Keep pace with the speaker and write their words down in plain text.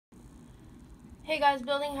Hey guys,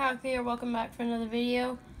 Building Hack here. Welcome back for another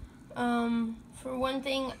video. For one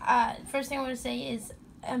thing, first thing I want to say is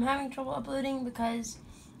I'm having trouble uploading because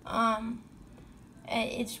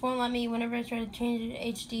it just won't let me. Whenever I try to change it to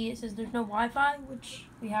HD, it says there's no Wi-Fi, which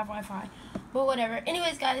we have Wi-Fi, but whatever.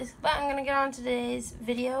 Anyways, guys, I'm gonna get on today's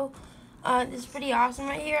video. This is pretty awesome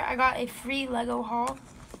right here. I got a free Lego haul.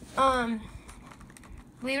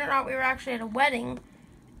 Believe it or not, we were actually at a wedding,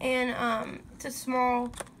 and it's a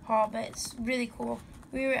small haul, but it's really cool.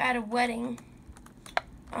 We were at a wedding,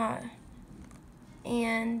 and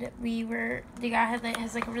the guy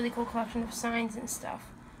has a really cool collection of signs and stuff.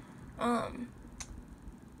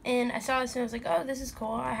 And I saw this and I was like, oh, this is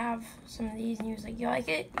cool. I have some of these. And he was like, you like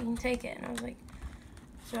it? You can take it. And I was like,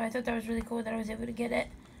 so I thought that was really cool that I was able to get it.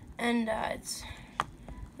 And it's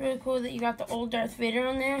really cool that you got the old Darth Vader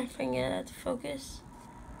on there, if I can get that to focus.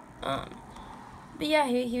 But yeah,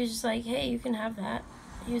 he was just like, hey, you can have that.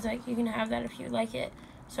 He was like, you can have that if you like it.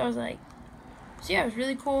 So I was like, so yeah, it was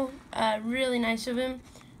really cool. Really nice of him.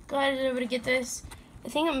 Glad I was able to get this. I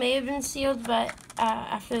think it may have been sealed, but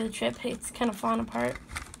after the trip, it's kind of fallen apart.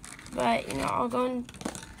 But, you know, I'll go and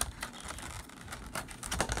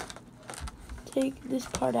take this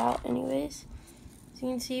part out anyways. So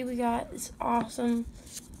you can see we got this awesome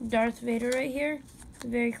Darth Vader right here. It's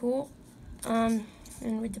very cool. And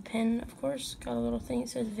with the pin, of course, got a little thing that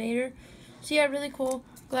says Vader. So yeah, really cool.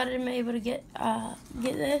 Glad I'm able to get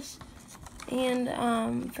this. And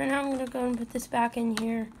for now, I'm gonna go and put this back in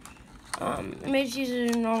here. I may just use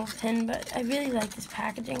it as a normal pin, but I really like this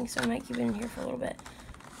packaging, so I might keep it in here for a little bit.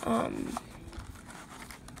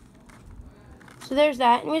 So there's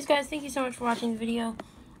that. Anyways, guys, thank you so much for watching the video.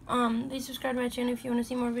 Please subscribe to my channel if you want to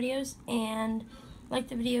see more videos, and like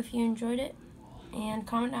the video if you enjoyed it, and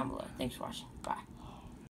comment down below. Thanks for watching. Bye.